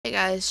Hey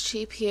guys,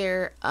 Cheap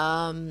here.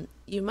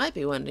 You might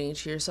be wondering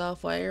to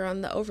yourself why you're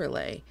on the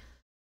overlay,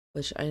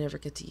 which I never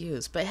get to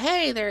use. But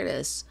hey, there it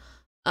is.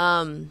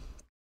 Um,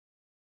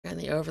 you're on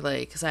the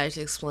overlay because I have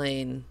to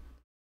explain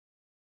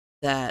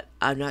that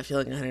I'm not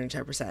feeling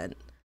 110%.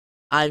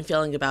 I'm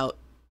feeling about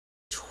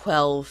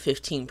 12,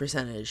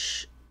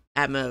 15%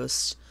 at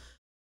most,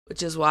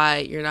 which is why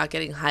you're not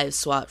getting Hive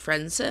Swap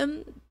Friend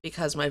Sim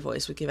because my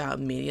voice would give out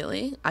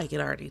immediately. I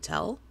can already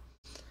tell.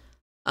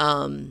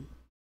 Um,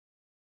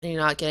 you're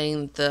not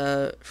getting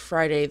the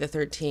Friday the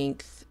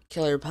 13th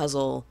killer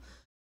puzzle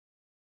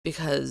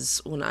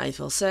because when I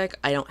feel sick,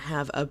 I don't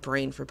have a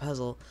brain for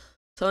puzzle.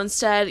 So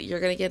instead, you're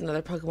going to get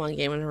another Pokemon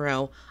game in a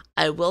row.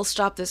 I will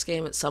stop this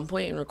game at some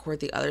point and record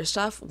the other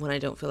stuff when I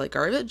don't feel like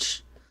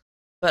garbage.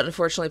 But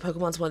unfortunately,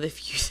 Pokemon's one of the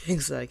few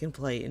things that I can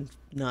play and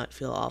not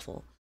feel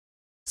awful.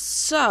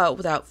 So,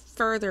 without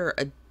further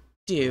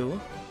ado,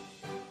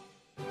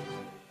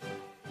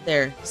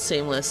 there,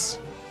 seamless.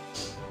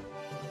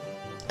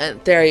 And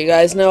there, you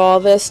guys know all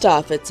this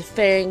stuff. It's a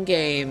fan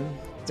game.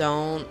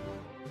 Don't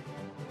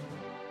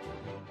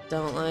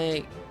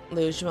like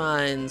lose your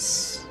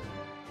minds.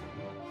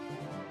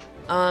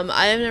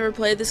 I have never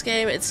played this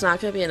game. It's not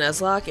gonna be a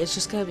Nuzlocke. It's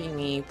just gonna be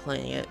me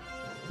playing it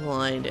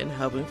blind and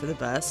hoping for the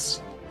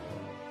best.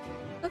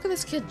 Look at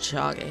this kid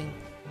jogging.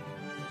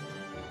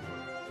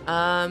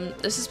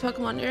 This is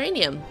Pokemon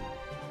Uranium,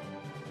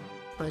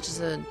 which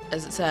is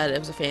as it said, it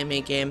was a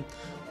fan-made game.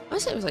 I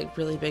would say it was like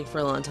really big for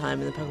a long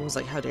time, and the Pokemon was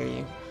like, "How dare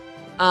you?"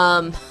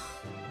 Um,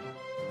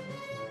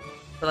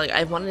 but like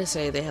I wanted to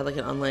say they had like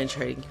an online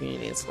trading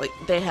community. It's like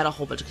they had a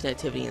whole bunch of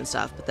connectivity and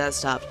stuff, but that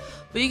stopped.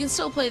 But you can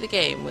still play the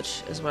game,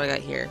 which is what I got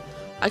here.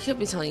 I could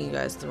be telling you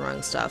guys the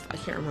wrong stuff. I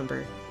can't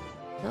remember.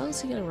 How long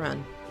is he gonna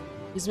run?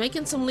 He's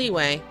making some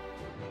leeway.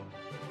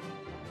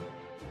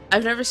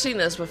 I've never seen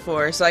this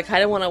before, so I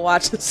kind of want to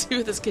watch and see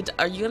what this kid.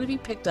 Are you gonna be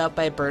picked up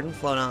by a bird and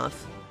flown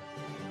off?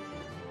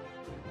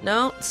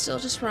 No, still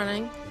just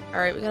running.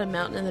 Alright, we got a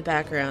mountain in the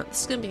background.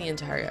 This is gonna be the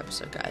entire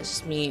episode, guys.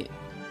 Just me,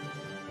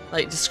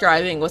 like,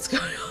 describing what's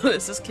going on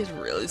as this kid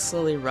really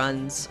slowly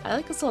runs. I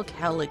like this little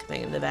cowlick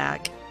thing in the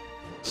back.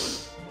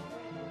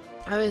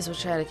 I always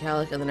wish I had a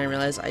cowlick, and then I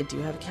realized I do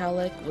have a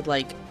cowlick with,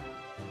 like,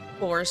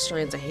 4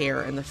 strands of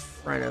hair in the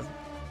front of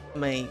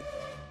my,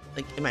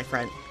 like, in my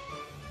front.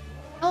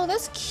 Oh,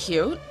 that's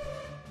cute.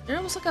 You're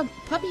almost like a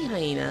puppy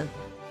hyena.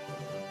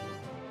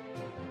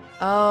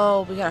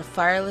 Oh, we got a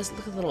fireless.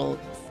 Look at the little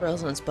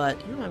frills on its butt.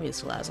 You remind me of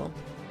Salazzle.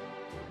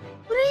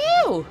 What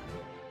are you?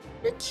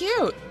 You're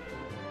cute.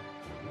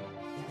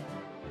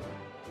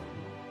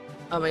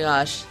 Oh my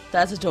gosh,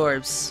 that's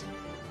adorbs.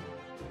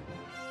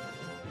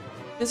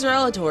 These are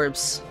all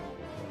adorbs.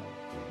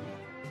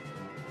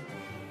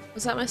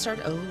 Was that my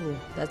start? Oh,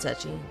 that's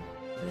etchy.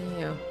 What are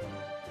you?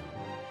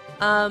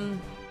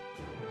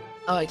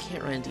 Oh, I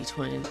can't run a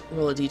d20.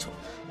 Roll a d20.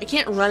 I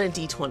can't run a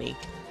d20.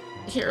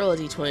 I can't roll a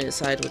d20 to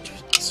decide which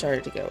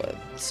starter to go with.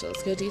 So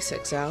let's go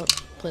d6 out.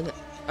 Play the.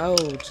 Oh,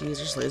 geez,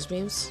 there's laser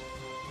beams.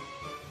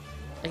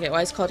 I get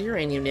why it's called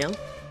Uranium now.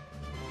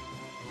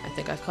 I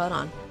think I've caught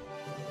on.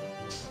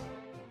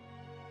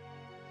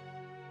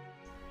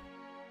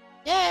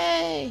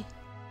 Yay!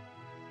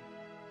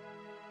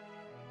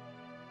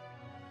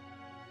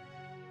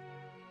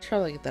 Should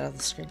probably get that off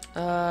the screen.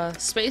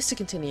 Space to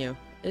continue.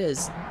 It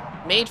is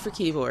made for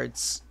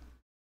keyboards.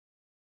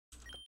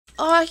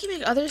 Oh, I can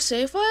make other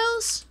save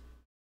files?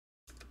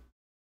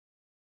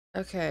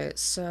 Okay,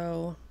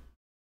 so...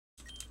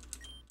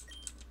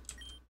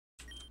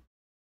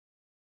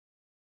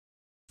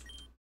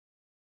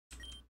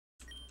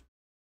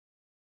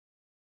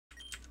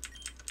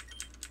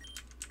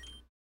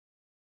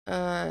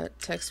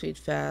 text speed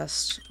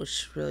fast, which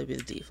should really be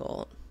the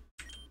default.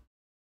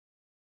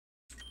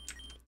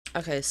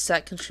 Okay,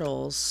 set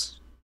controls.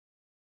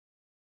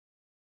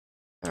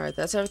 Alright,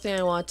 that's everything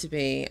I want to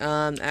be.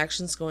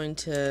 Action's going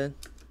to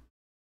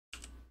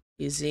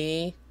be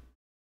Z.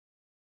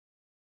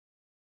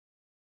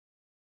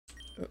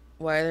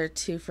 Why are there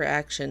 2 for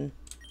action?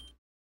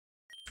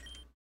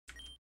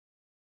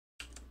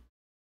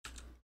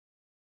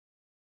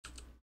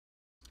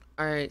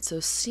 Alright, so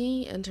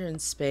C, enter in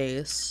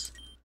space.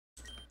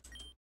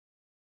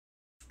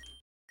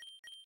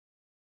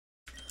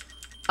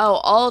 Oh,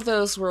 all of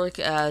those work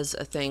as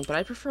a thing, but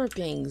I prefer it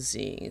being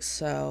Z,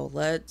 so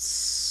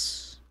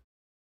let's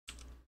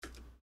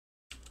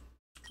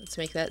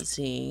make that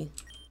Z.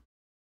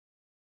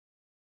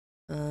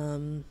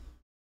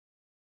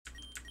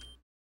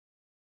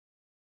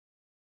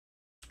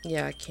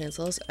 Yeah,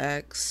 cancel as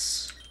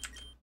X.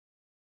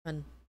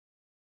 Run.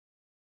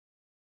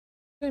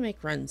 I'm gonna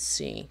make run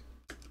C.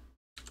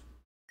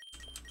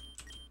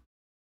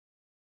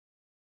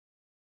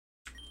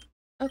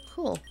 Oh,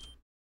 cool.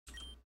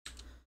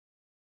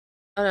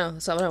 Oh no,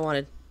 that's not what I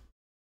wanted.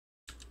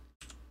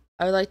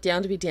 I would like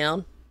down to be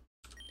down.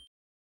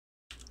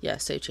 Yeah,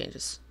 save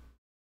changes.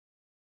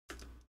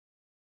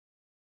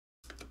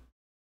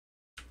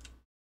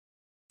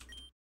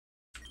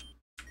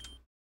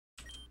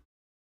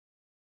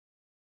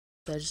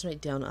 Did I just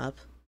make down up?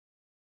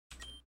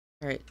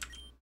 Alright.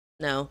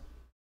 No.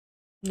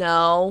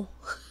 No.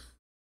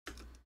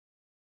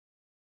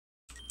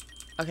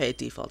 Okay, it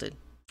defaulted.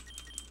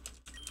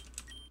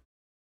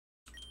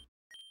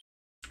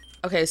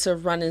 Okay, so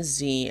run is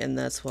Z, and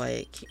that's why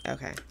it...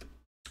 Okay.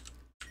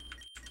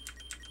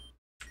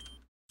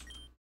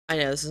 I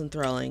know, this is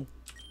enthralling.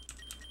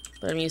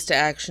 But I'm used to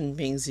action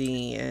being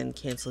Z and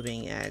cancel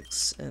being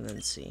X, and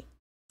then C.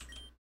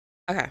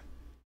 Okay.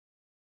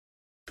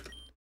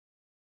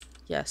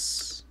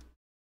 Yes.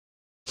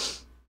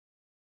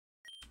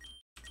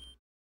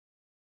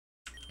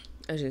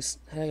 How do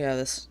I get out of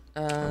this?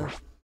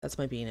 That's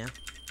my B now.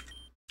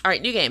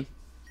 Alright, new game.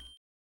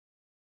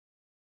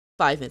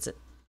 5 minutes in.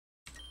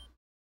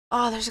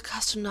 Oh, there's a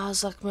custom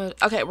Nuzlocke mode.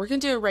 Okay, we're gonna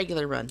do a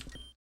regular run.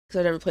 Because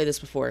I've never played this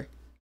before.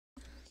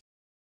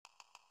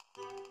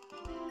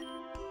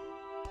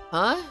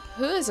 Huh?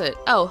 Who is it?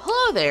 Oh,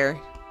 hello there!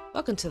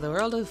 Welcome to the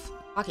world of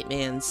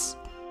Pocketmans.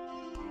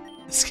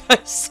 This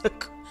guy's so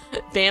cool.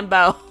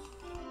 Bambo.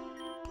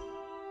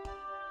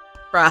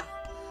 Bruh.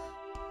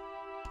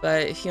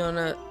 But if you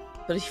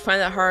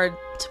find that hard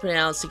to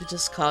pronounce, you can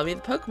just call me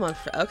the Pokemon.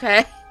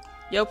 Okay.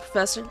 Yo,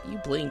 Professor, you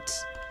blinked.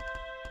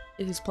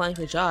 He's applying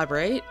for a job,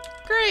 right?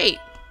 Great!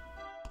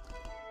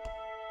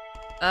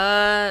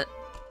 No,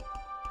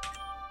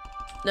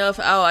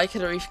 I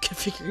could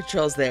reconfigure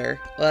controls there.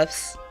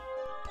 Whoops.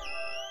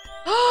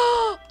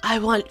 I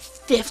want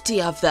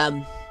 50 of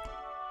them!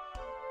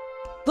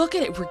 Look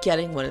at it, we're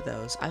getting one of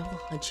those. I will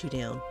hunt you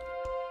down.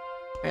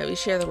 Alright, we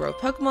share the world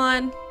of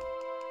Pokemon.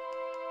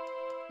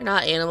 They're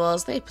not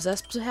animals, they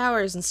possess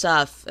powers and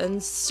stuff,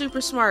 and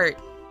super smart.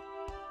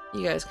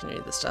 You guys can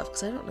read this stuff,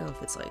 because I don't know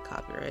if it's like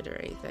copyright or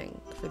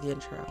anything for the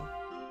intro.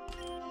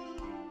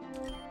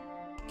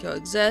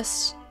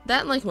 Coexist.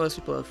 That and like most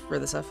people have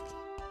read this stuff.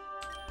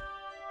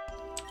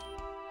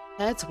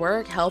 That's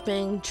work,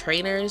 helping,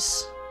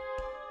 trainers.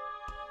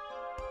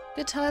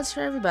 Good talents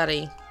for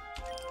everybody.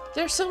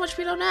 There's so much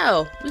we don't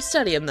know. We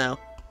study them though.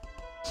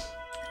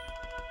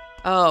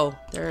 Oh,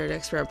 they're an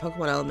expert on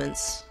Pokemon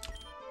elements.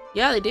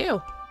 Yeah, they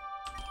do.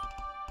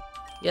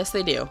 Yes,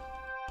 they do.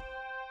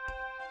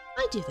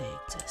 Why do they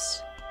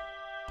exist?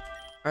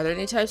 Are there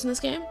any types in this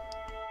game?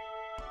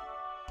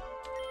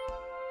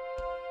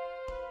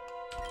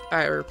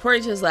 Alright, we're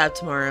reporting to his lab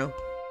tomorrow.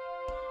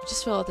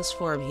 Just fill out this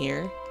form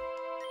here.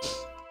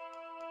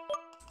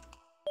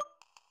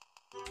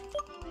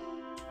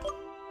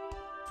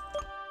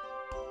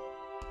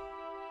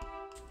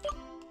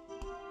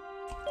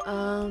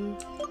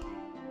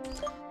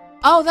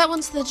 Oh, that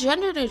one's the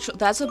gender neutral.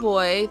 That's a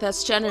boy,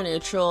 that's gender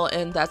neutral,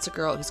 and that's a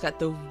girl who's got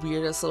the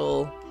weirdest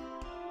little...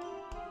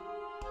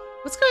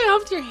 What's going on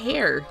with your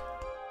hair?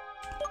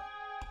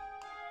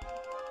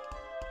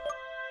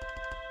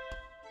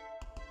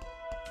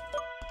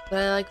 But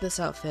I like this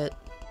outfit.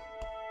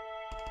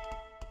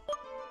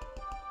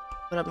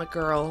 But I'm a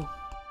girl.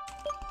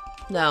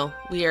 No,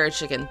 we are a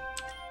chicken.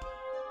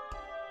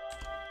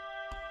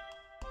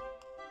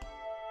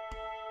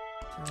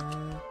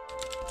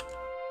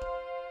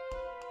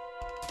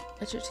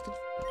 That's your chicken.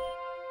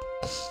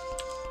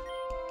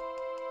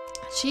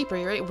 Cheap, are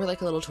you ready? We're like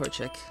a little tour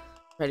chick.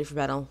 Ready for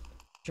battle.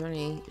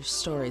 Journey, your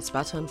story, it's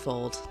about to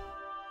unfold.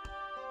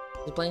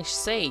 The blank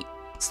slate.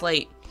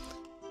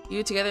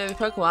 You together with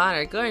Pokemon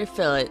are going to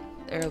fill it.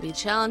 There will be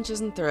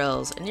challenges and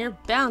thrills, and you're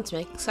bound to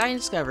make exciting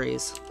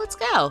discoveries. Let's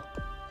go!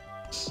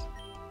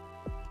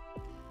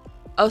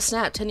 Oh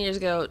snap, 10 years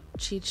ago,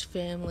 Cheech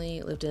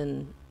family lived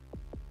in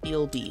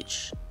Eel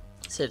Beach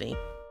City.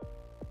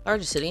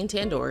 Largest city in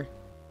Tandor.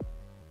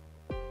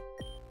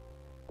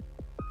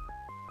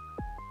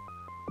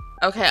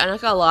 Okay, I'm not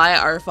gonna lie,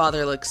 our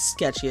father looks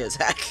sketchy as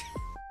heck.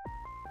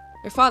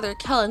 Your father,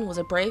 Kellen, was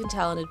a brave and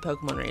talented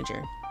Pokemon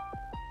Ranger.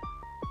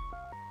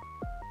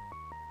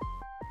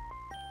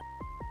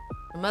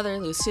 Your mother,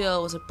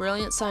 Lucille, was a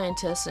brilliant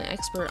scientist and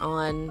expert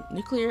on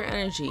nuclear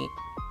energy.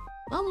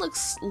 Mom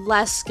looks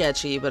less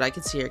sketchy, but I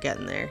can see her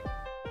getting there.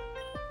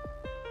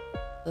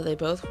 Though they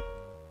both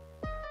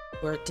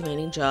worked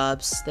demanding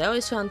jobs, they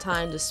always found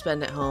time to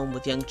spend at home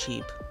with young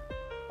Cheap.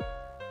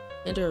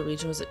 Indoor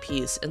region was at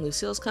peace, and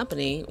Lucille's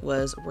company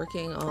was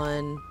working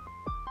on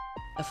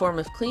a form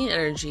of clean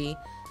energy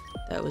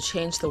that would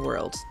change the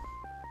world.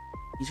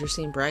 Future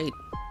seemed bright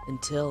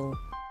until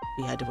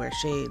we had to wear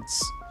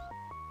shades.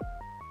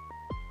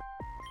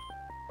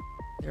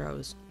 There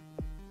was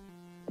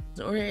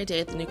an ordinary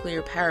day at the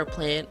nuclear power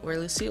plant where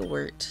Lucille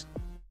worked.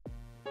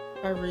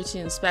 For a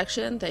routine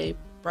inspection, they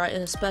brought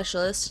in a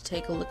specialist to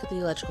take a look at the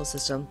electrical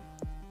system.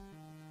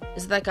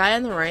 Is it that guy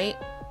on the right?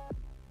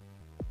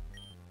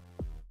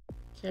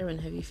 Cameron,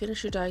 have you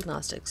finished your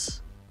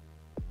diagnostics?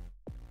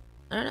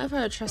 I don't know if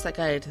I would trust that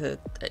guy to...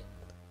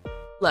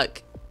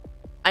 Look,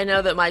 I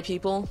know that my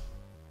people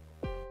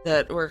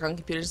that work on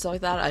computers and stuff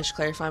like that, I should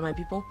clarify my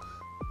people,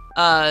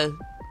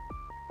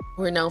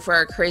 we're known for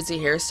our crazy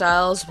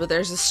hairstyles, but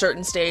there's a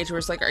certain stage where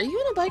it's like, are you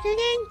in a biker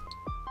gang?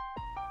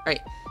 Right.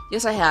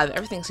 Yes, I have.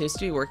 Everything seems to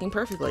be working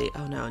perfectly.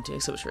 Oh no, I'm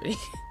doing so much reading.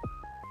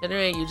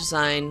 Generating you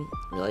design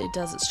really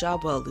does its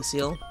job well,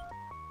 Lucille.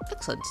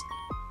 Excellent.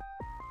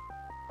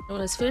 And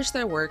when it's finished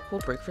their work,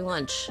 we'll break for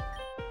lunch.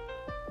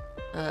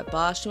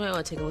 Bosch, you might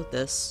want to take a look at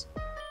this.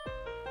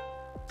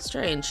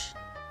 Strange.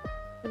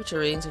 Temperature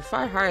readings are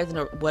far higher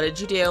than... What did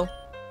you do?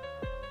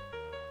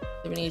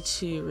 Do we need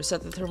to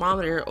reset the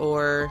thermometer,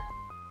 or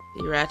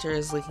the reactor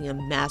is leaking a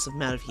massive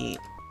amount of heat?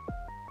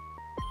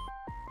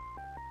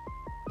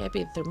 Can't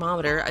be the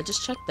thermometer. I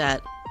just checked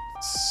that.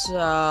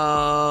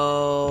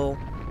 So...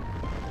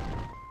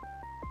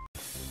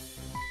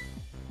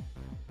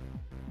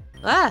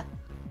 Ah!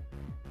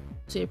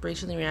 So a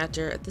breach in the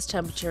reactor at this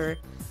temperature,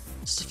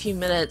 just a few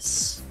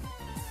minutes.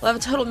 We'll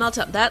have a total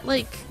meltdown. That,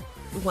 like,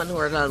 one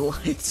word on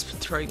lights been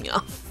throwing me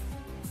off.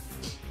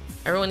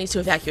 Everyone needs to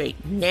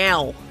evacuate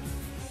now.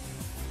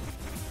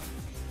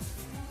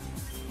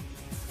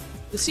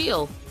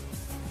 Lucille,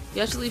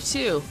 you have to leave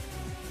too.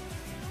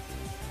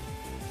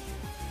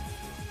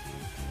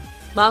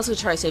 Mom's gonna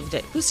try to save the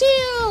day.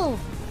 Lucille!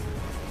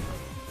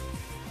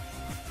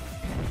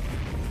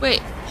 Wait,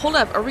 hold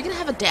up. Are we gonna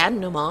have a dad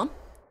and no mom?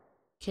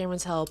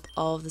 Cameron's help,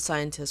 all of the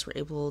scientists were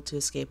able to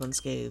escape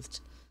unscathed.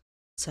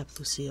 Except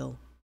Lucille.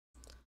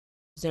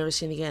 Was never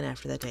seen again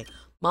after that day.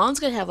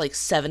 Mom's gonna have like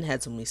 7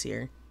 heads when we see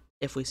her.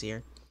 If we see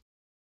her.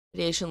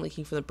 Radiation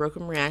leaking from the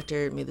broken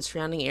reactor made the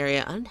surrounding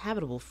area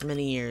uninhabitable for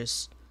many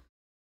years,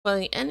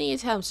 foiling any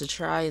attempts to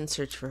try and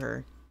search for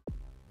her.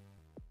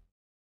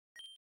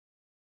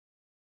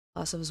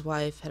 Loss of his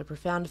wife had a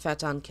profound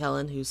effect on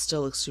Kellen, who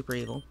still looks super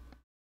evil.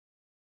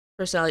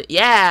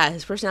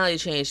 His personality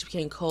changed. He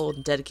became cold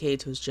and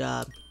dedicated to his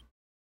job.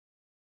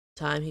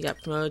 Time he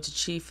got promoted to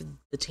chief of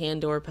the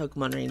Tandor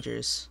Pokemon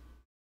Rangers.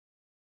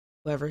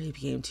 However, he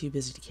became too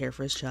busy to care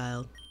for his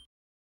child.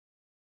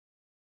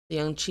 The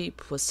young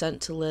chief was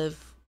sent to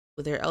live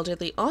with their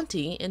elderly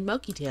auntie in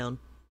Moki Town.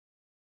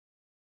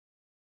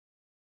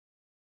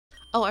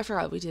 Oh, I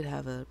forgot we did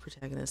have a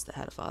protagonist that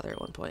had a father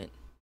at one point.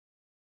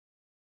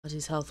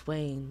 Auntie's health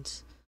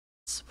waned.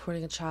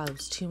 Supporting a child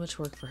was too much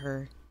work for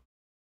her.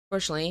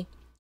 Fortunately,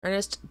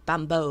 Ernest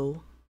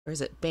Bambo, or is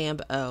it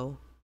Bambo?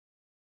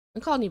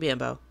 I'm calling you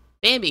Bambo.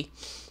 Bambi!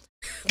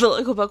 The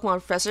local Pokemon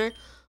professor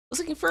was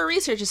looking for a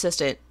research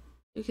assistant.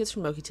 2 kids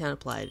from Moki Town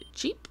applied.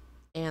 Cheap,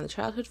 and the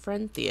childhood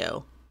friend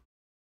Theo.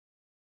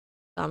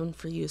 Common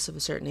for use of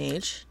a certain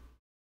age.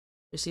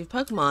 Receive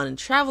Pokemon and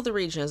travel the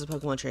region as a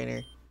Pokemon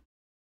trainer.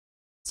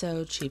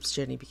 So, Cheap's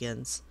journey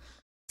begins.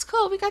 It's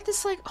cool, we got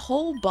this like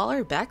whole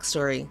baller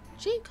backstory.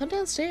 Cheap, come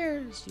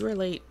downstairs. You are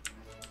late.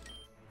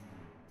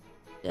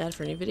 Dad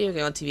for a new video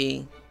game on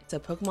TV. It's a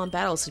Pokemon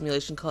battle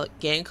simulation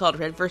game called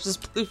Red vs.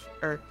 Blue,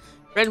 or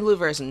Red and Blue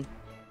version.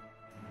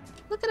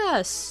 Look at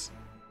us.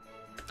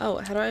 Oh,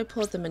 how do I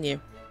pull up the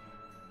menu?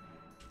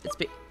 It's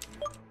big.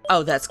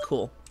 Oh, that's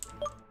cool.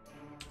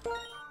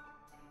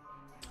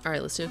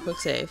 Alright, let's do a quick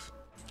save.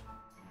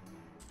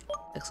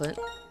 Excellent.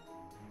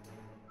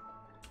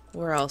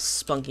 Where else,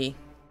 Spunky?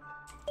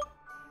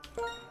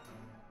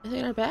 Anything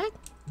in our bag?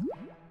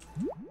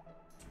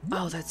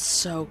 Oh, that's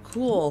so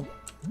cool.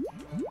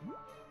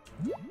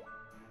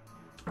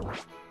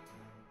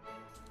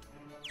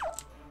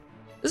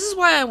 This is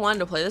why I wanted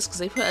to play this, because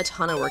they put a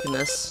ton of work in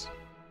this.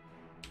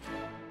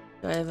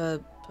 Do I have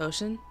a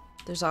potion?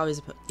 There's always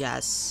a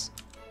yes.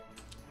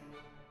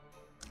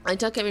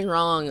 Don't get me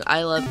wrong,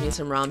 I love me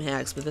some ROM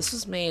hacks, but this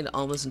was made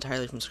almost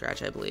entirely from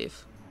scratch, I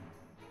believe.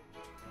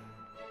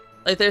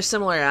 Like, there's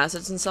similar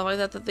assets and stuff like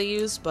that that they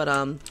use, but,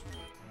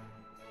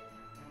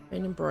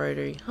 rain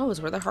embroidery. Oh, it's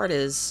where the heart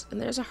is.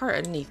 And there's a heart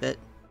underneath it.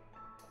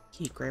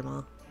 Cute,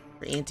 Grandma.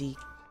 Or Auntie.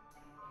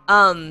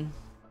 But,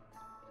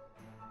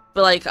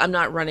 like, I'm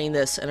not running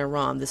this in a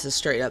ROM. This is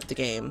straight up the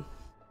game.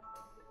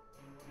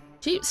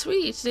 Cheap,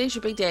 sweet. Today's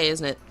your big day,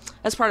 isn't it?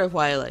 That's part of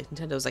why, like,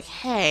 Nintendo's like,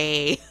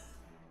 hey.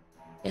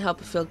 Can't help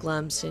but feel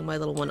glum seeing my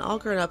little one all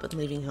grown up and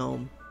leaving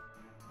home.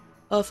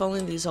 Oh, if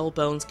only these old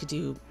bones could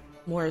do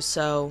more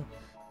so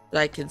that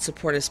I could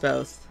support us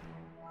both.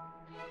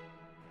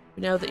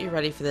 We know that you're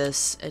ready for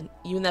this, and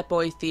you and that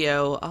boy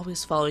Theo,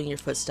 always following your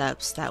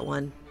footsteps, that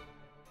one.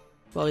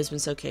 You've always been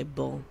so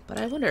capable, but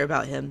I wonder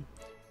about him.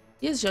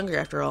 He is younger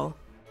after all.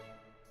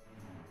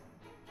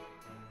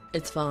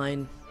 It's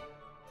fine.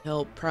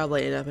 He'll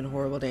probably end up in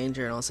horrible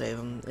danger and I'll save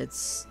him.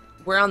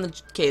 We're on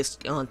the case,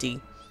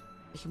 Auntie.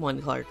 He wanted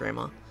to call her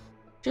Grandma.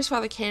 Just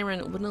Father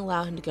Cameron wouldn't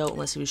allow him to go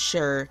unless he was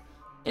sure.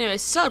 Anyway, to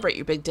celebrate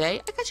your big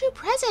day, I got you a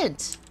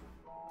present!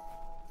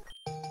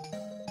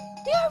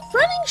 They are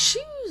running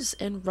shoes!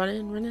 And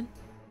running.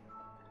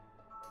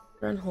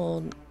 Run,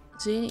 hold.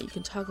 Seeing it, you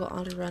can toggle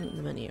on to run in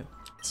the menu.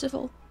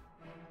 Sniffle.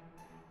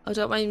 Oh,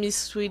 don't mind me,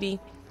 sweetie.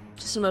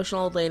 Just an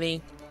emotional old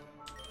lady.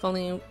 If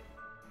only your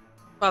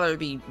father would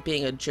be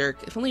being a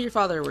jerk. If only your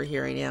father were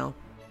here right now.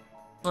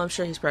 Well, I'm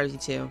sure he's proud of you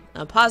too.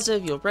 I'm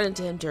positive you'll run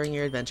into him during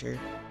your adventure.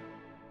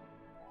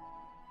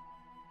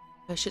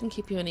 I shouldn't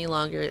keep you any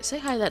longer. Say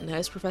hi to that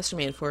nice professor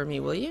man for me,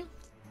 will you?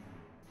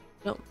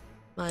 Don't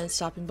mind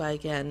stopping by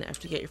again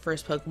after you get your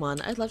first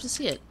Pokemon. I'd love to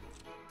see it.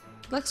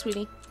 Good luck,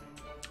 sweetie.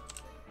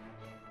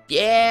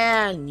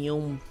 Yeah,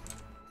 Nyum.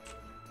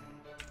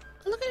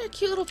 Oh, look at her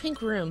cute little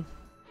pink room.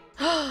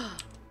 The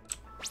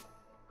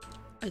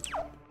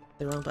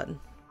wrong button.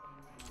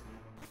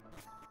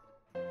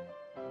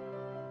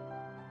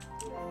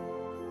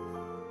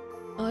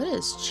 Oh, it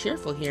is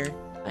cheerful here.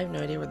 I have no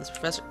idea where this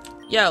professor...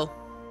 Yo!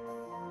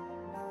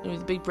 You're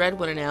the big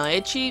breadwinner now, eh,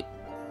 Cheap?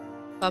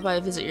 Pop by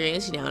to visit your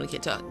auntie now and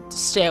get to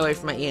stay away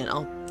from my aunt.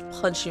 I'll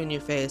punch you in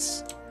your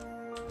face.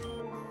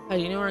 How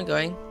do you know where I'm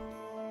going?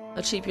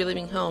 Oh, Cheap, you're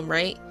leaving home,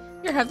 right?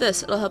 Here, have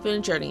this. It'll help you on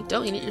your journey.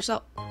 Don't eat it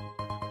yourself.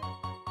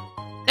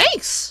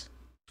 Thanks!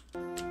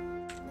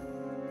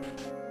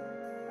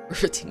 We're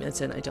 15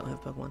 minutes in. I don't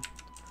have Pokemon.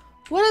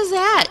 What is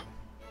that?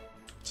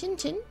 Chin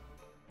Chin?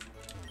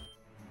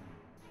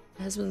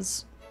 My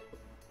husband's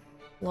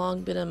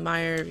long been an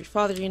admirer of your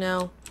father, you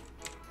know.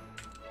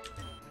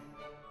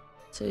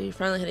 So you're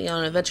finally heading on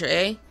an adventure,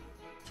 eh?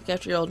 Take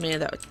after your old man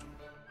that would...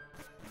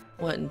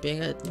 What, and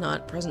being a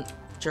not-present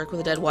jerk with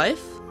a dead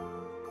wife?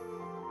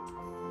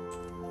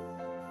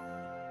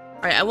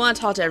 Alright, I want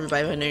to talk to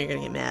everybody, but I know you're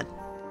gonna get mad.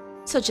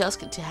 So jealous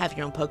to have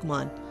your own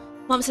Pokemon.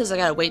 Mom says I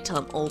gotta wait till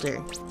I'm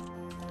older.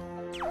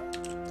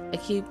 I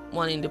keep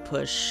wanting to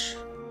push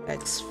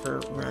X for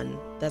run.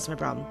 That's my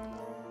problem.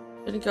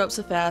 Didn't grow up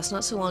so fast.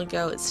 Not so long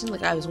ago, it seemed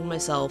like I was one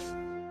myself.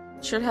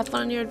 Sure to have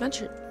fun on your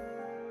adventure.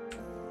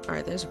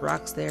 Alright, there's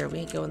rocks there. We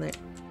ain't going there.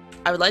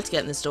 I would like to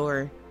get in this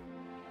door.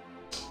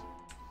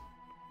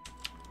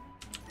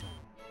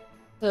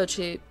 So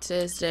Cheap,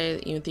 today's the day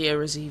that you and Theo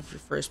received your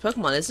first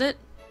Pokemon, isn't it?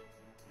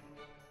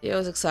 Theo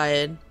was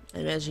excited. I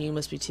imagine you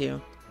must be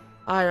too.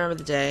 Oh, I remember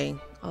the day,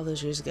 all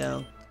those years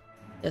ago.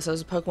 Yes, I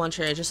was a Pokemon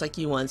trainer just like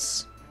you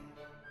once.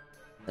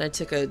 Then I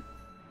took a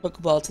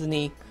Pokeball to the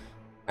knee.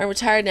 I'm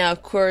retired now,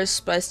 of course,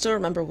 but I still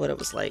remember what it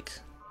was like.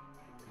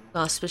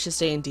 An auspicious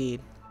day indeed.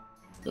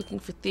 Looking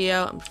for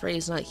Theo. I'm afraid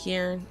he's not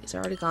here. He's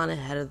already gone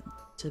ahead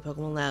to the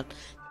Pokemon Lab.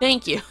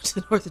 Thank you, to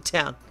the north of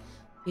town.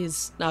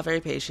 He's not very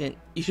patient.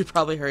 You should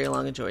probably hurry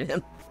along and join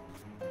him.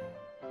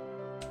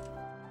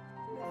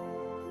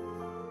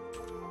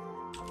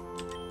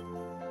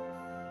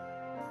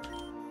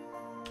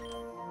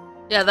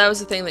 Yeah, that was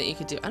the thing that you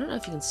could do. I don't know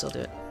if you can still do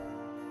it.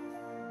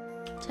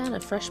 Town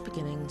of fresh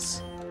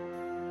beginnings.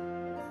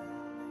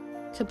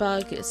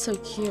 Kabug is so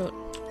cute.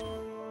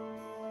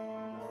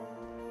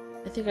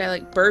 I think I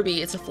like Burby.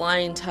 It's a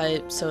flying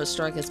type, so it's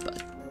strong against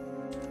bug.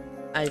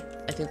 I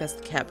think that's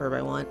the cat burb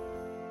I want.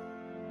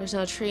 There's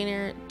now a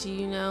trainer. Do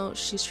you know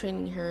she's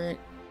training her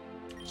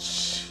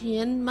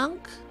Chinmunk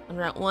on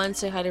Route 1?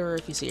 Say hi to her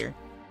if you see her.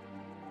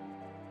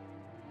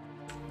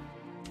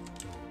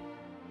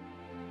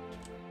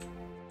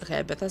 Okay,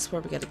 I bet that's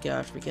where we gotta go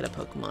after we get a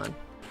Pokemon.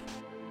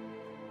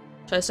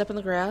 Should I step in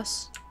the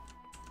grass?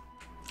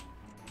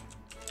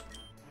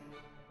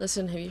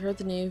 Listen, have you heard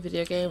the new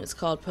video game? It's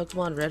called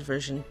Pokemon Red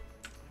version.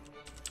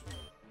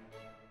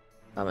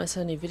 Got my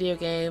son a new video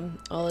game.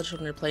 All the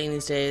children are playing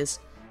these days.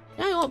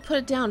 Yeah, I won't put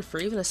it down for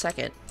even a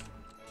second.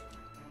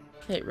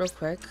 Hey, real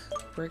quick,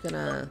 we're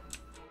gonna...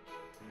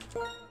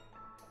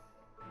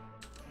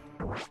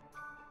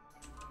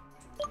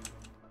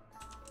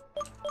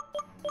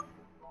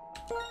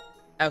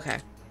 Okay.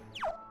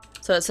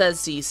 So it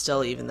says Z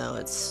still, even though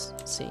it's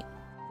C.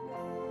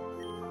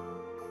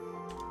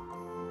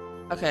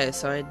 Okay,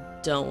 so I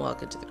don't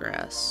walk into the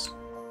grass.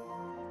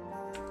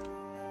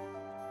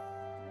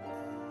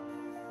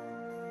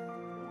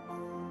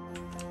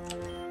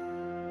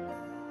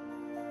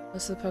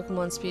 Most of the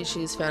Pokemon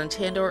species found in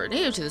Tandor are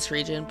native to this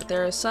region, but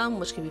there are some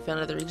which can be found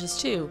in other regions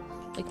too,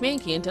 like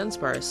Mankey and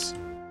Dunsparce.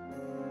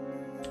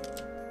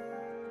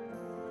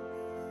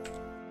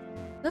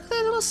 Look at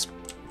that little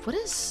what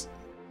is...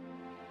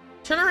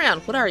 Turn around,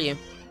 what are you?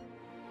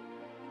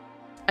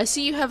 I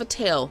see you have a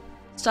tail.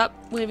 Stop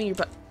waving your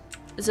butt.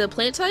 Is it a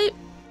plant type?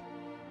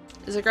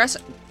 Is it grass?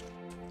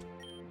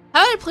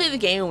 How do I play the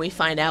game when we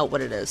find out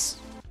what it is?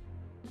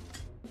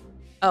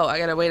 Oh, I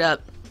gotta wait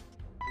up.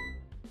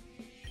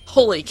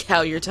 Holy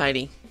cow, you're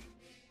tiny.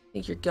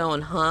 Think you're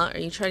going, huh? Are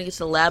you trying to get to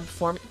the lab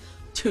before me?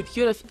 Dude,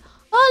 you have...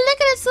 Oh,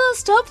 look at its little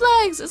stump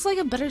legs! It's like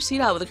a better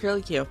Seedot with a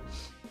curly Q.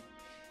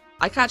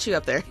 I caught you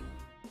up there.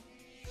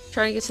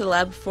 Trying to get to the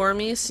lab before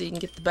me so you can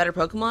get the better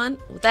Pokemon?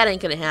 Well, that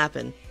ain't gonna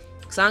happen.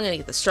 Because I'm gonna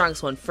get the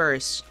strongest one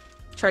first.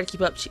 Try to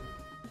keep up...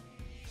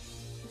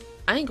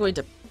 I ain't going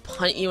to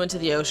punt you into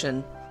the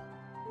ocean.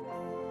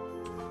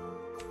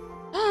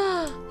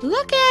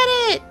 Look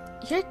at it!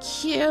 You're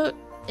cute.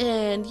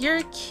 And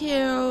you're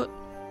cute.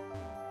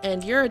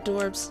 And you're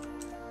adorbs.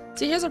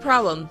 See, here's a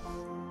problem.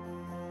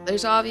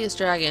 There's obvious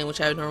dragon, which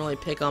I would normally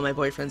pick on my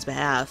boyfriend's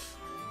behalf.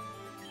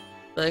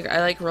 But, like, I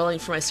like rolling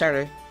for my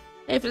starter.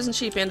 Hey, if it isn't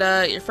Sheep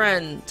and, your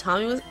friend,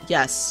 Tommy was...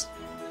 Yes.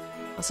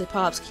 I'll say,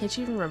 Pops, can't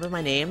you even remember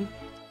my name?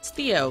 It's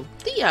Theo.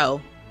 Theo!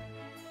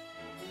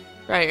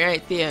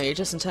 Right, Theo, you're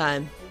just in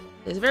time.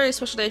 It's a very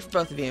special day for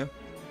both of you.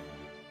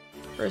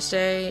 First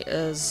day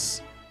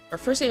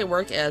at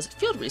work as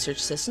field research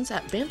assistants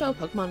at Bamboo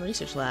Pokemon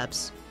Research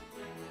Labs.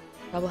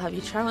 I will have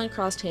you traveling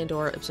across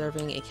Tandor,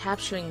 observing and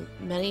capturing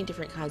many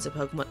different kinds of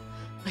Pokemon.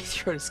 My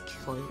throat is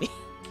killing me.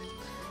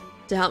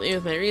 To help me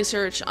with my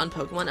research on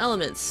Pokemon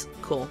elements.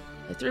 Cool.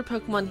 I threw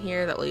Pokemon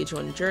here that will lead you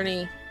on your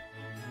journey.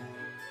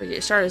 For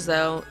your starters,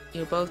 though,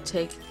 you'll both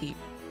take the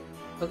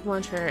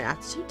Pokemon Trainer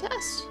Aptitude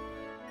Test.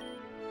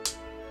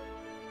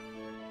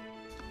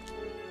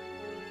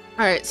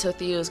 Alright, so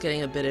Theo is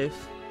getting a bit of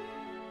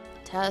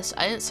test.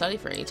 I didn't study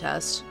for any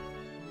test.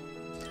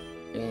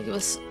 You're gonna give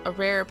us a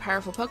rare,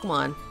 powerful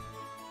Pokemon.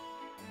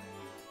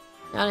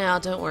 Now,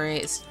 don't worry.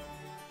 It's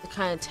the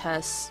kind of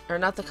test, or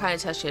not the kind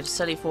of test you have to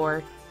study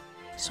for,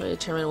 so to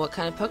determine what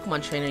kind of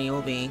Pokemon trainer you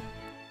will be.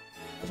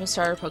 Different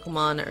starter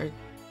Pokemon are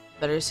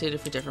better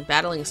suited for different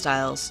battling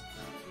styles.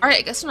 Alright,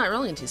 I guess I'm not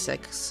rolling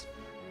 2-6.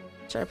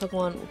 Starter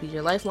Pokemon will be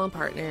your lifelong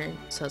partner,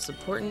 so it's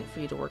important for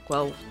you to work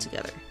well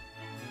together.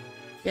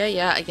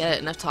 Yeah, I get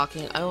it. Enough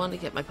talking. I want to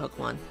get my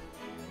Pokemon.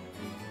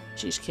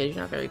 Jeez, kid,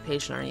 you're not very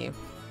patient, are you?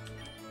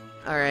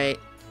 Alright.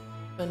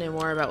 Want to know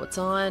more about what's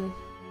on?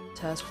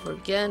 Task before we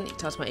begin. You can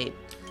toss my 8.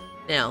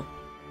 Now.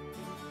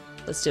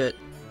 Let's do it.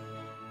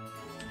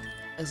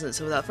 Excellent.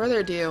 So without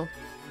further ado,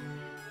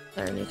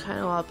 our new kind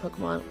of wild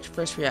Pokemon. What's your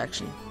first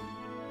reaction?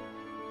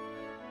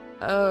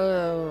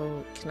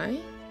 Oh, can I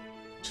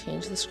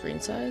change the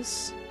screen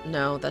size?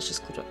 No, that's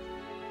just clicked up.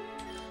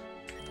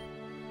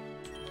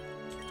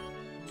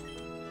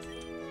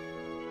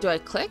 Do I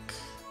click?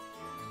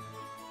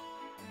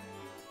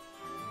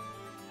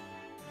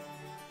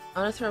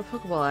 I want to throw a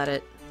Pokeball at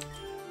it.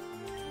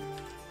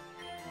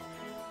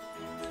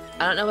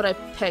 I don't know what I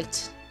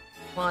picked.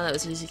 Come on, that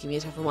was easy. Give me a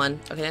time for 1.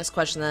 Okay, next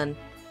question then.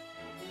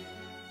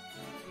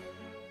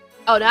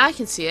 Oh, now I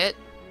can see it.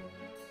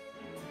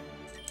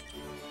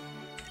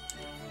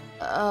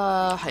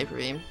 Hyper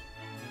Beam.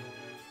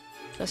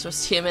 That's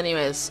supposed to see him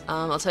anyways.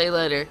 I'll tell you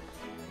later.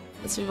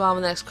 Let's move on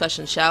to the next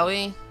question, shall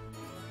we?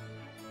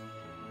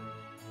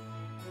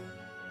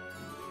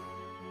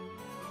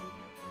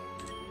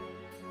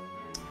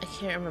 I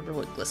can't remember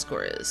what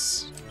Gliscor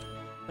is,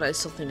 but I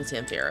still think it's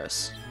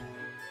Ampharos.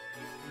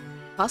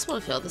 Possible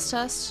to fail this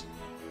test?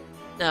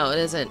 No, it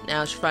isn't.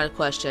 Now it's your final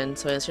question,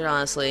 so answer it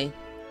honestly.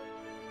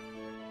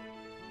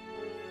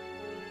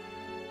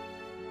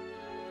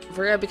 If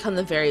we're gonna become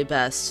the very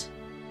best,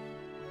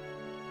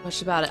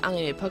 much about it, I'm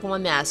gonna be a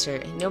Pokemon Master,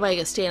 and nobody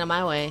can stand in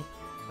my way.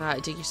 I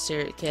dig your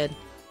spirit, kid.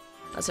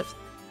 That's it.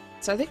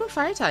 So I think we're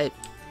Fire type.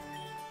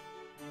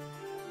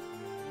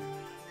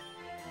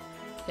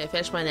 Okay,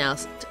 finish my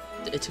analysis.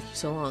 It took you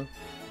so long.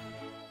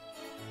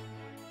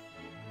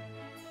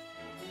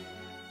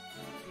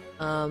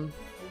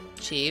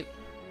 Cheap.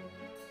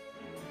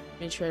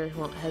 Your trainer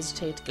won't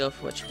hesitate to go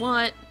for what you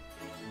want.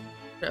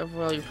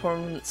 Overall, your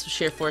performance with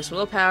sheer force,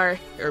 willpower,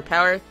 or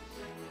power.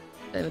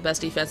 And the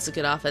best defense is a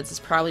good offense is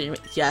probably your...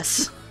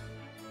 Yes!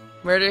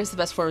 Murder is the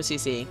best form of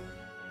CC. You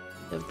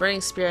have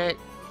Burning Spirit,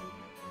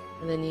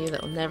 and then you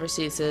that will never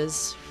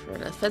ceases. For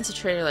an offensive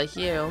trainer like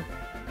you...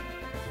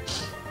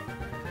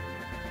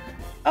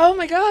 Oh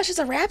my gosh, it's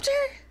a raptor?!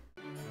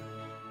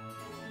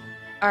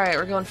 Alright,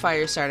 we're going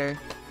Fire Starter.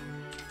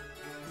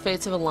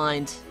 Fates have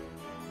aligned.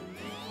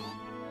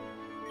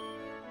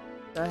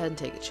 Go ahead and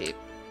take it cheap.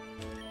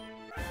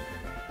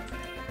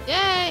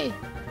 Yay!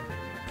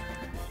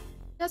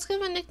 That's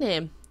kind of my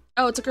nickname.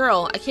 Oh, it's a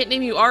girl. I can't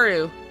name you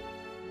Aru.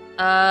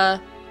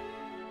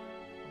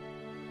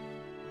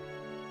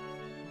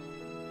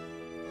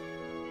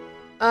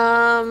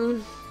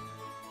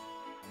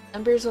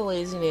 Ember's a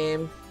lazy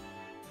name.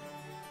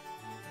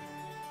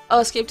 Oh,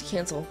 escape to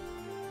cancel.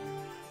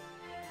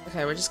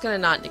 Okay, we're just gonna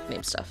not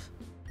nickname stuff.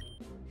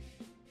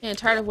 Yeah, I'm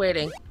tired of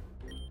waiting.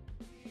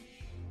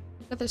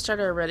 Got their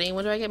starter already.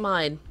 When do I get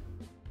mine?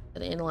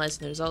 And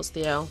analyzing the results,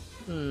 Theo.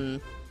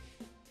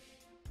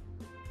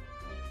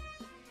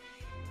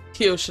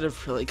 Theo should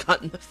have really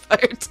gotten the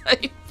fire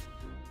type.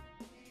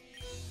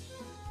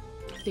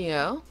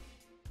 Theo?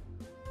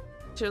 You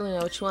certainly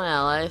know what you want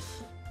out of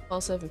life.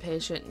 Also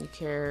impatient and you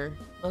care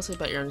mostly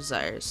about your own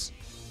desires.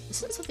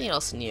 Isn't something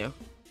else in you?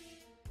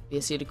 Be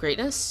a seed of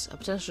greatness? A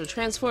potential to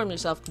transform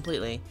yourself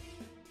completely.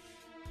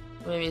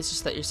 Or maybe it's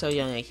just that you're so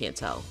young I can't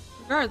tell.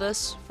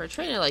 Regardless, for a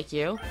trainer like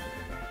you...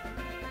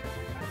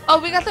 Oh,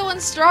 we got the one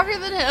stronger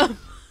than him!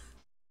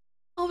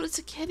 Oh, but it's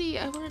a kitty.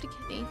 I wanted a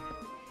kitty.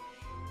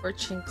 Or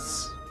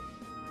Chinks.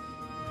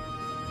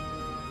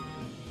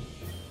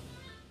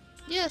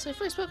 Yes, my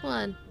first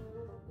Pokemon!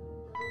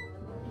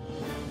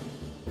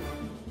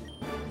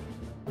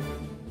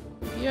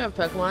 You have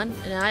a Pokemon,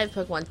 and I have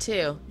a Pokemon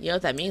too. You know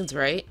what that means,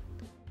 right?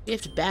 We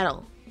have to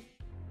battle.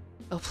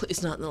 Oh,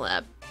 please, not in the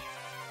lab.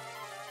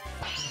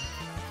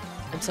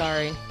 I'm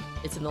sorry.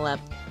 It's in the lab.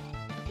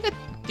 Look at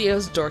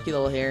Theo's dorky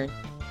little hair.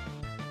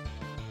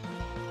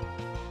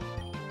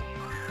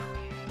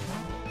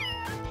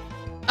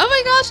 Oh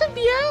my gosh, I'm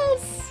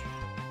yes!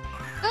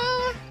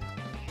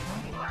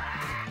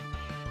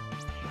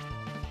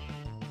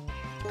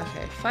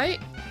 Okay, fight.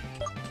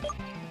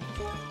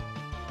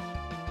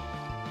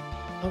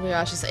 Oh my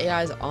gosh, this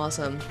AI is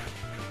awesome.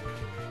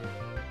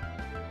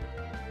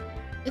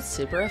 It's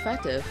super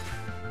effective.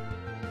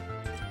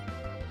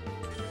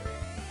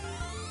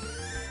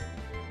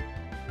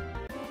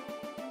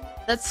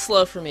 That's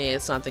slow for me,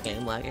 it's not the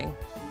game lagging.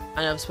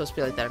 I know I'm supposed to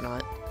be like that or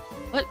not.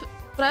 What?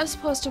 But I was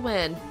supposed to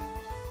win.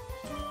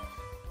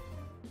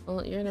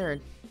 Well, you're a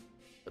nerd.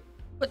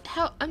 But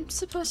how? I'm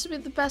supposed to be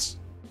the best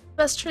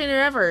trainer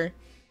ever.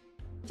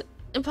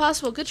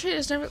 Impossible. Good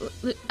trainers never...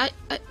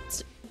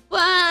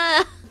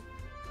 Wah!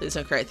 Please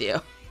don't cry,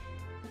 Theo.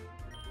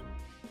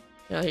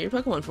 I'll hear your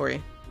Pokemon for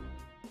you.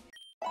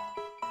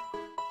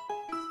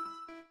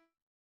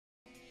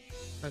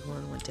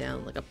 Pokemon went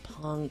down like a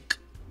punk.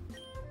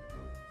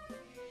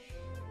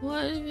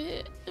 What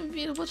a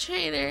beautiful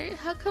trainer.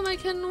 How come I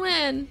couldn't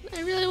win?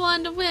 I really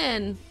wanted to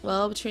win.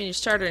 Well, between your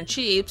starter and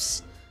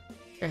Cheeps,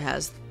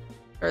 there's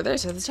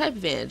the type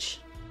advantage.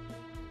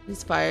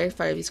 It's fire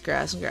beats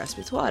grass, and grass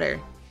beats water.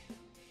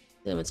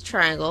 Then it's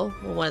triangle,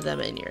 well, one of them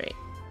at any rate.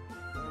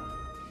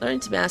 Learning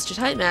to master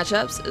type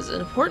matchups is an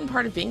important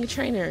part of being a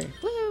trainer.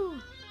 Woo!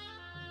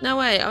 No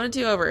way, I want to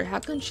do over. How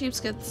come Cheeps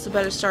gets a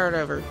better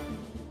starter?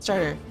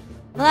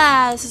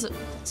 Ah, this is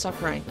stop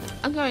crying.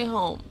 I'm going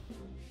home.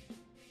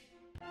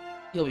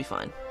 You'll be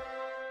fine.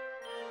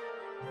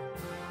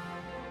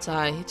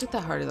 Sigh, he took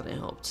that harder than I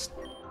hoped.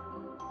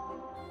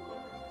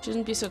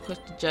 Shouldn't be so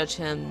quick to judge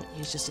him,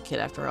 he's just a kid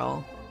after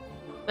all.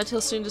 But he'll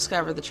soon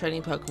discover that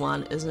training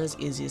Pokemon isn't as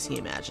easy as he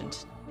imagined.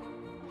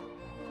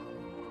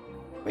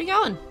 Where are you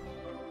going?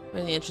 We're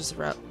in the entrance of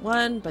Route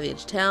 1, by the edge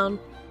of town.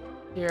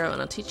 Hero,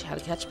 and I'll teach you how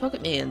to catch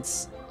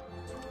Pokemans.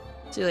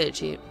 See you later,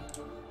 Cheap.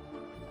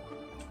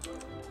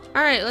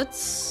 Alright,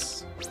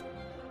 let's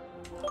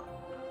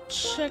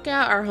check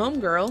out our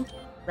homegirl,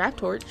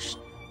 Raptorch.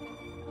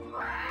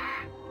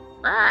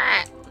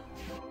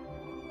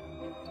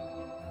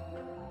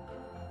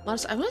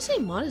 Modest, I want to say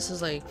Modest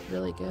is like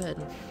really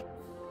good.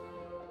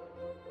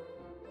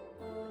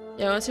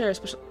 Yeah, I want to say our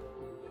special.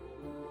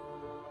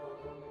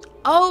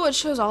 Oh, it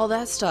shows all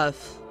that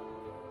stuff.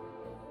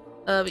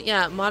 But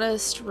yeah,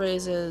 Modest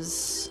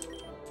raises.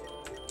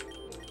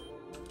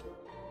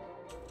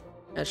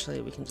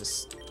 Actually, we can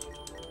just.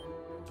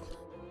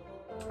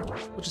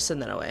 We'll just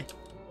send that away.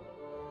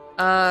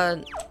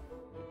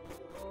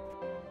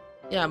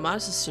 Yeah,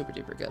 Modest is super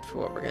duper good for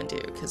what we're gonna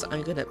do, because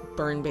I'm good at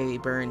burn baby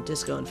burn,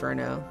 disco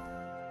inferno,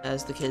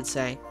 as the kids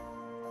say.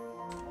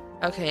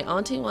 Okay,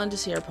 Auntie wanted to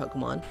see our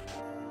Pokemon.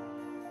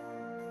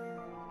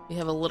 We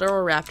have a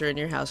literal raptor in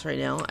your house right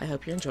now. I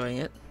hope you're enjoying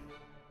it.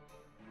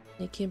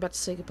 You came back to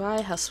say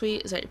goodbye. How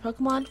sweet. Is that your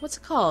Pokemon? What's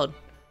it called?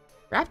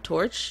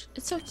 Raptorch?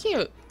 It's so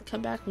cute.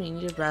 Come back when you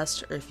need a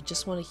rest, or if you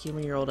just want to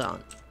humor your old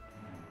aunt.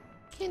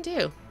 Can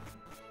do.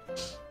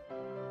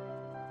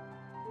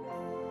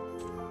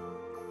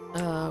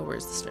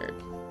 Where's this nerd?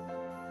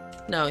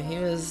 No, he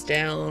was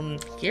down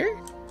here?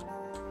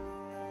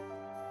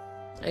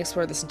 I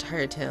explored this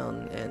entire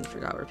town and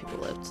forgot where people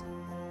lived.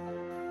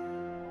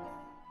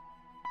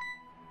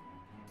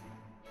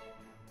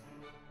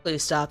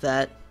 Please stop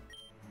that.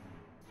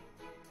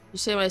 You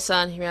say my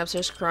son, he ran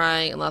upstairs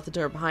crying and locked the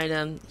door behind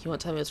him. He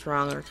won't tell me what's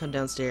wrong or come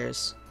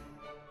downstairs.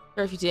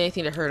 Or if you did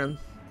anything to hurt him.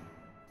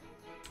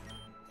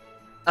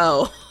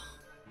 Oh.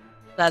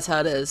 That's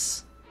how it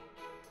is.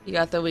 You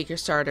got the weaker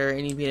starter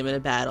and you beat him in a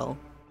battle.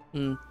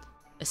 I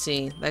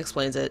see. That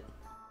explains it.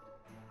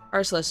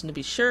 Hard lesson to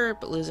be sure,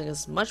 but losing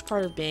is as much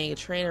part of being a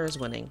trainer as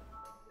winning.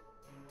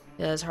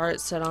 He has his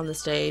heart set on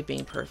this day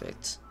being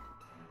perfect.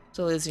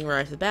 So losing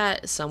right off the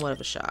bat is somewhat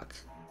of a shock.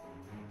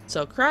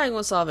 So crying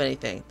won't solve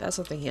anything. That's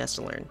something he has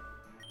to learn.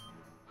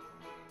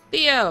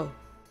 Theo!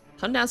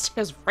 Come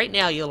downstairs right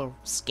now, you little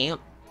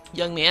scamp.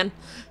 Young man.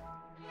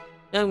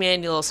 Young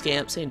man, you little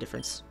scamp. Same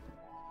difference.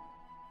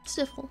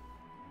 Sniffle.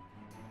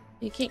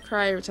 You can't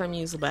cry every time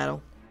you use the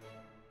battle.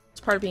 It's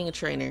part of being a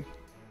trainer.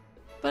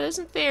 But it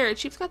isn't fair.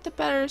 Chief's got the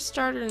better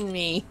starter than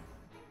me.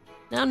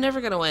 Now I'm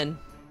never gonna win.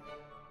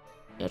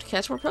 You have to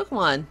catch more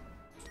Pokemon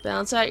to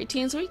balance out your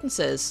team's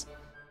weaknesses.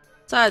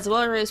 Besides, a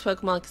well-raised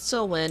Pokemon can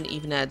still win,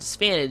 even at a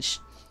disadvantage.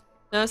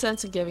 No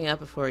sense in giving up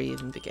before you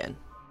even begin.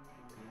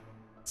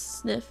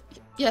 Sniff.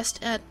 Yes,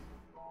 Dad.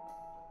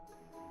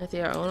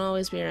 Matthew, I won't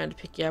always be around to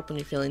pick you up when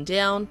you're feeling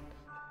down.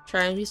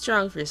 Try and be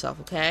strong for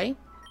yourself, okay?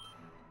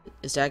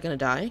 Is Dad gonna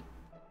die?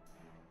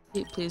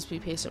 Please be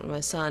patient with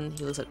my son.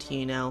 He looks up to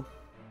you now.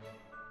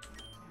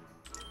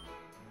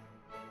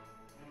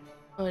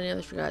 Oh, I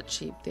nearly forgot,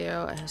 Cheap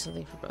Theo. I have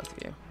something for both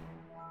of you.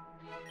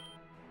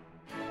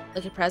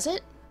 Like a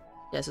present?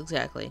 Yes,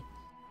 exactly.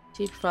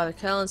 Cheap, your father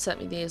Kellen sent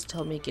me these and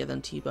told me to give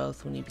them to you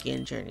both when you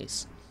begin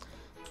journeys.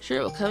 Sure,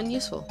 it will come in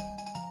useful.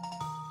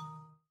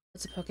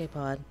 It's a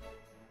Poképod.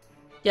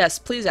 Yes,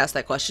 please ask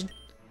that question.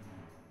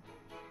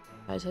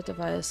 High-tech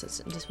device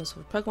that's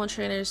indispensable for Pokemon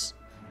trainers.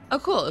 Oh,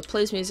 cool. It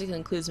plays music and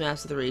includes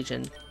maps of the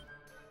region.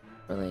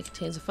 It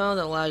contains a phone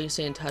that allows you to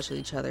stay in touch with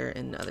each other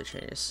and other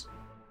trainers.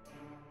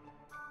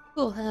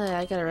 Cool. Hey,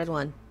 I got a red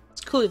one.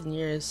 It's cooler than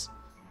yours.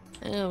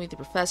 I'm gonna meet the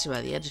professor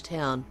by the edge of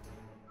town.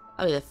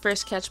 I'll be the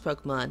first to catch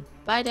Pokemon.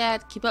 Bye,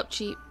 Dad. Keep up,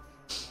 Cheap.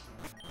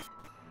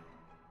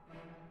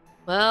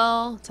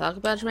 Well, talk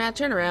about a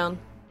dramatic turnaround.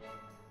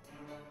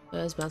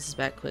 Buzz bounces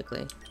back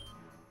quickly.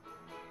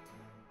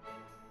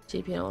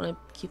 Cheap, you don't want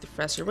to keep the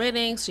professor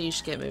waiting, so you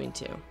should get moving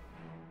too.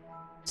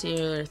 See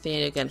you or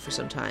Athena again for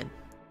some time.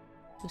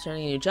 I'm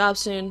starting a new job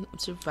soon. I'm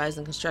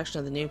supervising the construction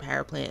of the new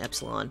power plant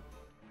Epsilon.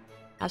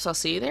 Perhaps I'll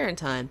see you there in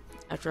time.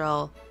 After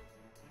all,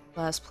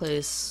 last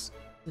place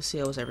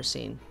Lucille was ever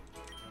seen.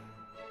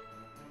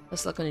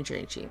 Let's look on your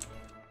journey, Cheap.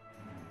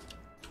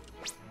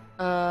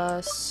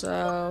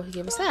 So he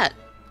gave us that.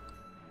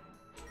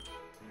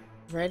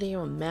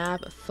 Radio, a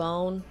map, a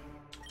phone.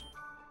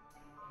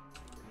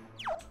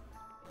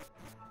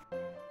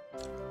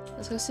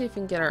 Let's go see if we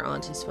can get our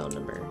auntie's phone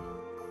number.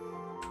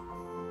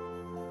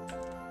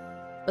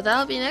 But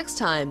that'll be next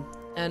time.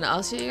 And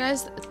I'll see you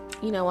guys.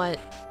 You know what?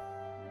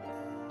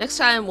 Next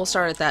time we'll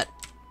start at that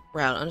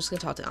route. I'm just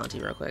gonna talk to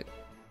auntie real quick.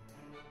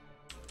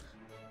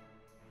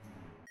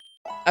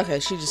 Okay,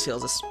 she just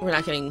heals us. We're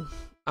not getting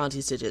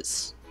auntie's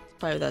digits.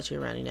 Probably without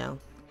you around now.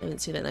 I haven't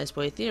seen that nice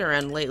boy Theo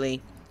around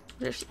lately.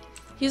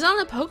 He's on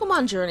a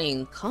Pokemon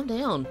journey. Calm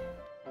down.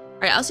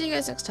 Alright, I'll see you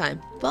guys next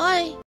time. Bye!